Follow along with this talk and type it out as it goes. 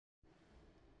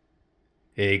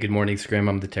Hey, good morning, Scram.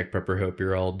 I'm the Tech Prepper. Hope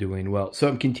you're all doing well. So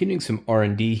I'm continuing some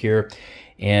R&D here,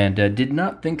 and did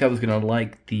not think I was going to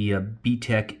like the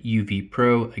BTECH UV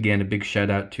Pro. Again, a big shout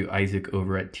out to Isaac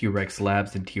over at T-Rex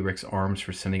Labs and T-Rex Arms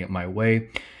for sending it my way.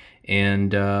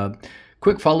 And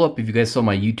quick follow-up, if you guys saw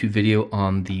my YouTube video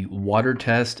on the water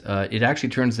test, it actually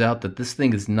turns out that this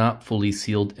thing is not fully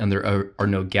sealed and there are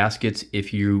no gaskets.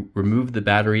 If you remove the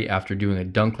battery after doing a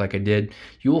dunk like I did,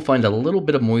 you will find a little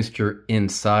bit of moisture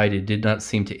inside. It did not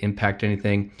seem to impact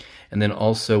anything. And then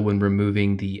also when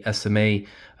removing the SMA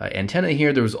antenna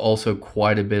here, there was also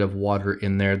quite a bit of water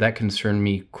in there. That concerned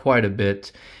me quite a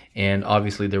bit. And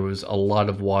obviously there was a lot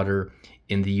of water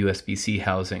in the USB-C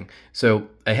housing. So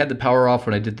I had the power off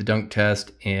when I did the dunk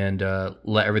test and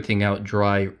let everything out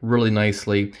dry really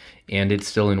nicely, and it's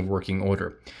still in working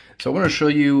order. So I want to show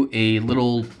you a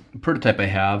little prototype I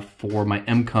have for my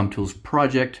EmComm Tools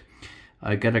project.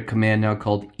 I got a command now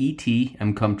called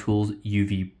EmComm Tools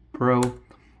UV Pro,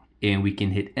 and we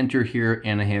can hit enter here,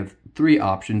 and I have three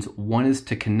options. One is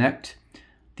to connect,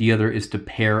 the other is to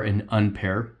pair and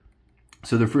unpair.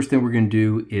 So the first thing we're going to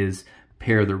do is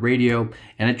pair the radio,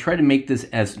 and I try to make this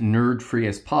as nerd-free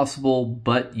as possible,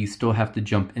 but you still have to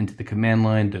jump into the command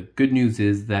line. The good news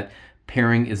is that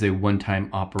pairing is a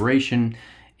one-time operation,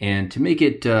 and to make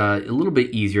it a little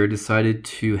bit easier, I decided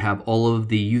to have all of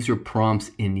the user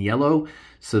prompts in yellow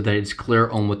so that it's clear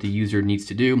on what the user needs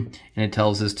to do, and it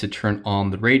tells us to turn on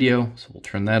the radio, so we'll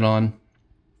turn that on.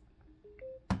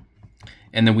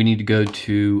 And then we need to go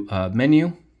to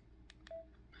menu,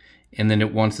 and then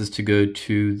it wants us to go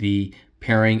to the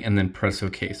pairing and then press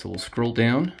OK. So we'll scroll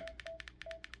down,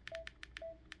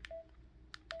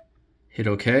 hit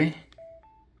OK,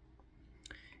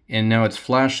 and now it's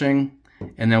flashing,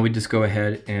 and now we just go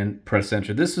ahead and press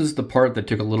enter. This is the part that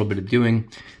took a little bit of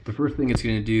doing. The first thing it's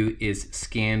going to do is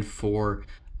scan for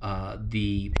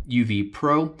the UV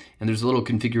Pro, and there's a little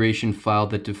configuration file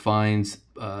that defines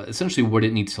essentially what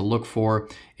it needs to look for,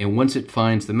 and once it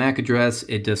finds the MAC address,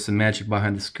 it does some magic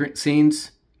behind the scenes,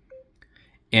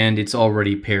 and it's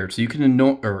already paired. So you can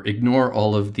ignore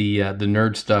all of the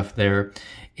nerd stuff there.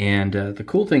 And the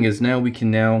cool thing is now we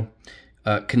can now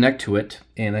connect to it.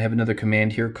 And I have another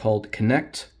command here called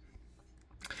connect.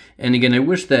 And again, I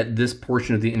wish that this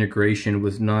portion of the integration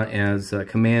was not as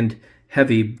command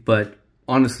heavy, but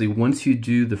honestly, once you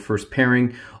do the first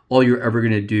pairing, all you're ever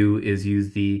going to do is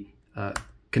use the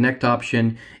connect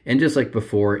option, and just like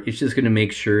before, it's just going to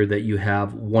make sure that you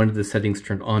have one of the settings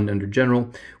turned on under general,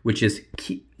 which is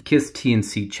KISS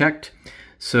TNC checked.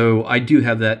 So I do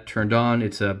have that turned on.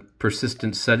 It's a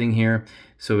persistent setting here,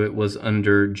 so it was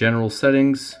under general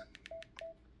settings,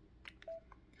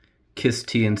 KISS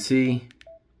TNC,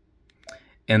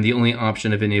 and the only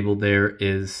option I've enabled there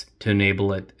is to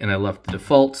enable it, and I left the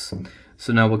defaults.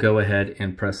 So now we'll go ahead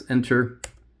and press enter.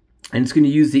 And it's going to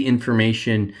use the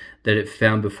information that it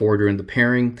found before during the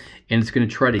pairing, and it's going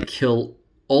to try to kill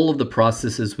all of the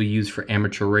processes we use for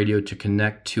amateur radio to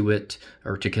connect to it,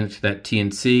 or to connect to that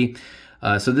TNC.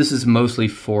 So this is mostly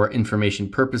for information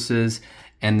purposes,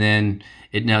 and then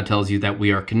it now tells you that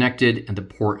we are connected and the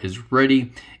port is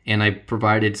ready. And I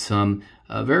provided some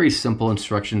very simple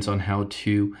instructions on how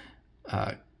to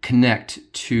connect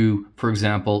to, for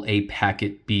example, a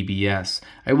packet BBS.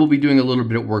 I will be doing a little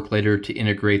bit of work later to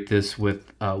integrate this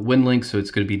with WinLink, so it's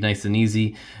going to be nice and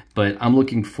easy, but I'm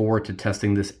looking forward to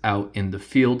testing this out in the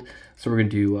field. So we're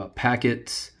going to do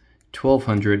packets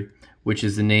 1200, which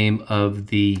is the name of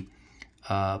the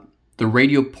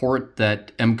radio port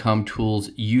that EmComm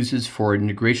Tools uses for an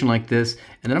integration like this,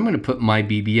 and then I'm going to put my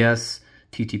BBS,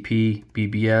 TTP,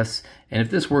 BBS, and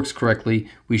if this works correctly,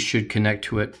 we should connect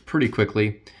to it pretty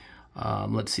quickly.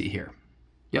 Let's see here.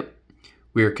 Yep,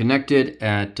 we are connected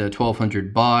at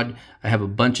 1200 baud. I have a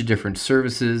bunch of different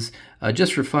services.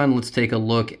 Just for fun, let's take a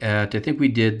look at, I think we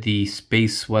did the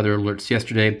space weather alerts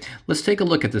yesterday. Let's take a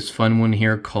look at this fun one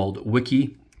here called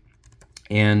Wiki.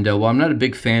 And while I'm not a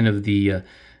big fan of the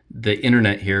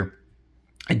internet here,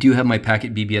 I do have my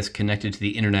packet BBS connected to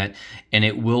the internet, and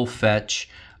it will fetch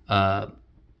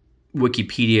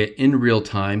Wikipedia in real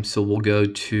time. So we'll go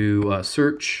to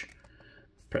search,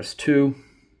 press 2,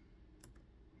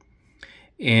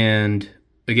 and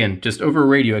again, just over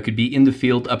radio, I could be in the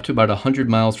field up to about 100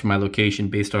 miles from my location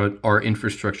based on our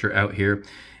infrastructure out here.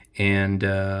 And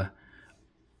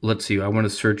let's see, I want to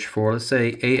search for, let's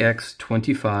say,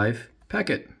 AX25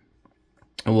 packet,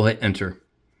 and we'll hit enter.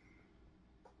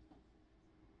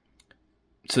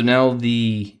 So now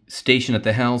the station at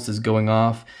the house is going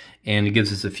off, and it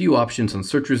gives us a few options on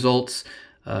search results.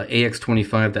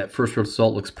 AX25, that first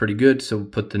result looks pretty good, so we'll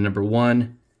put the number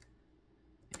 1,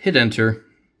 hit enter,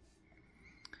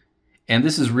 And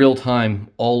this is real time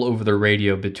all over the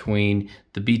radio between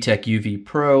the BTECH UV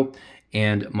Pro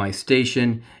and my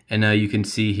station. And now you can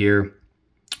see here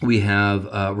we have,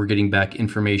 we're getting back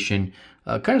information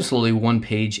kind of slowly, one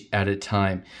page at a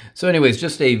time. So anyways,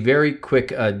 just a very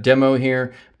quick demo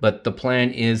here, but the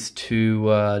plan is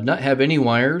to not have any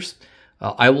wires.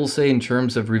 I will say in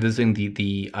terms of revisiting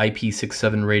the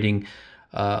IP67 rating,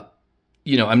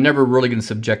 you know, I'm never really going to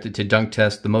subject it to dunk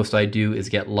test. The most I do is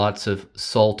get lots of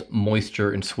salt,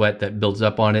 moisture, and sweat that builds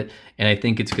up on it, and I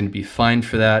think it's going to be fine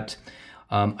for that.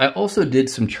 I also did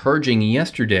some charging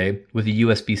yesterday with a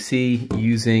USB-C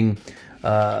using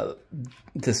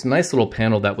this nice little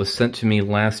panel that was sent to me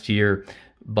last year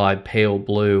by Pale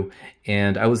Blue,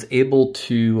 and I was able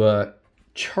to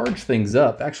charge things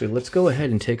up. Actually, let's go ahead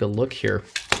and take a look here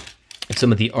at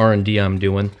some of the R&D I'm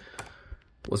doing.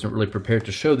 Wasn't really prepared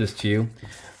to show this to you,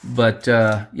 but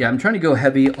yeah, I'm trying to go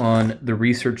heavy on the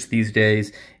research these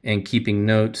days and keeping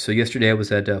notes. So yesterday I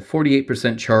was at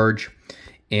 48% charge,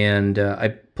 and I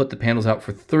put the panels out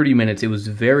for 30 minutes. It was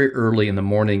very early in the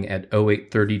morning at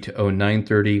 0830 to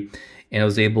 0930, and I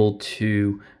was able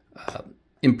to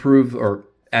improve or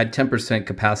add 10%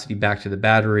 capacity back to the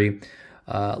battery.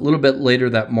 A little bit later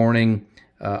that morning,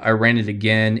 I ran it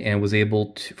again and was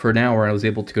able to, for an hour, I was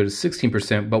able to go to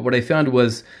 16%. But what I found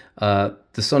was the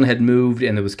sun had moved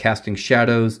and it was casting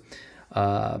shadows.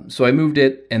 So I moved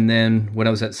it, and then when I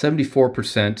was at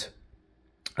 74%,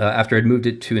 after I'd moved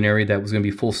it to an area that was going to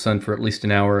be full sun for at least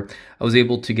an hour, I was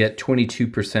able to get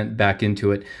 22% back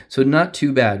into it. So not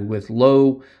too bad with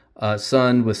low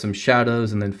sun with some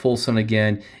shadows and then full sun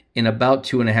again. In about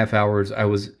 2.5 hours, I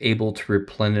was able to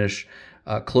replenish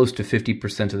close to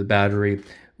 50% of the battery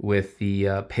with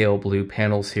the Pale Blue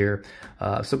panels here.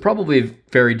 So probably a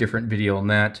very different video on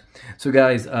that. So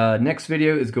guys, next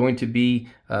video is going to be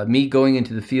me going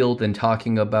into the field and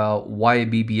talking about why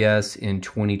BBS in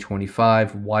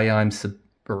 2025, why I'm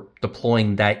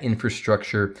deploying that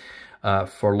infrastructure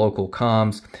for local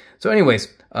comms. So anyways,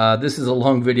 this is a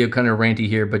long video, kind of ranty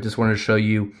here, but just wanted to show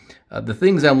you the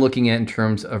things I'm looking at in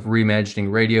terms of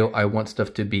reimagining radio. I want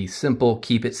stuff to be simple,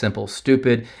 keep it simple,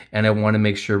 stupid, and I want to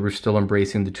make sure we're still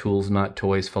embracing the tools, not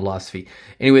toys philosophy.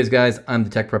 Anyways, guys, I'm the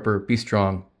Tech Prepper. Be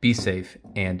strong, be safe,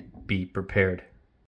 and be prepared.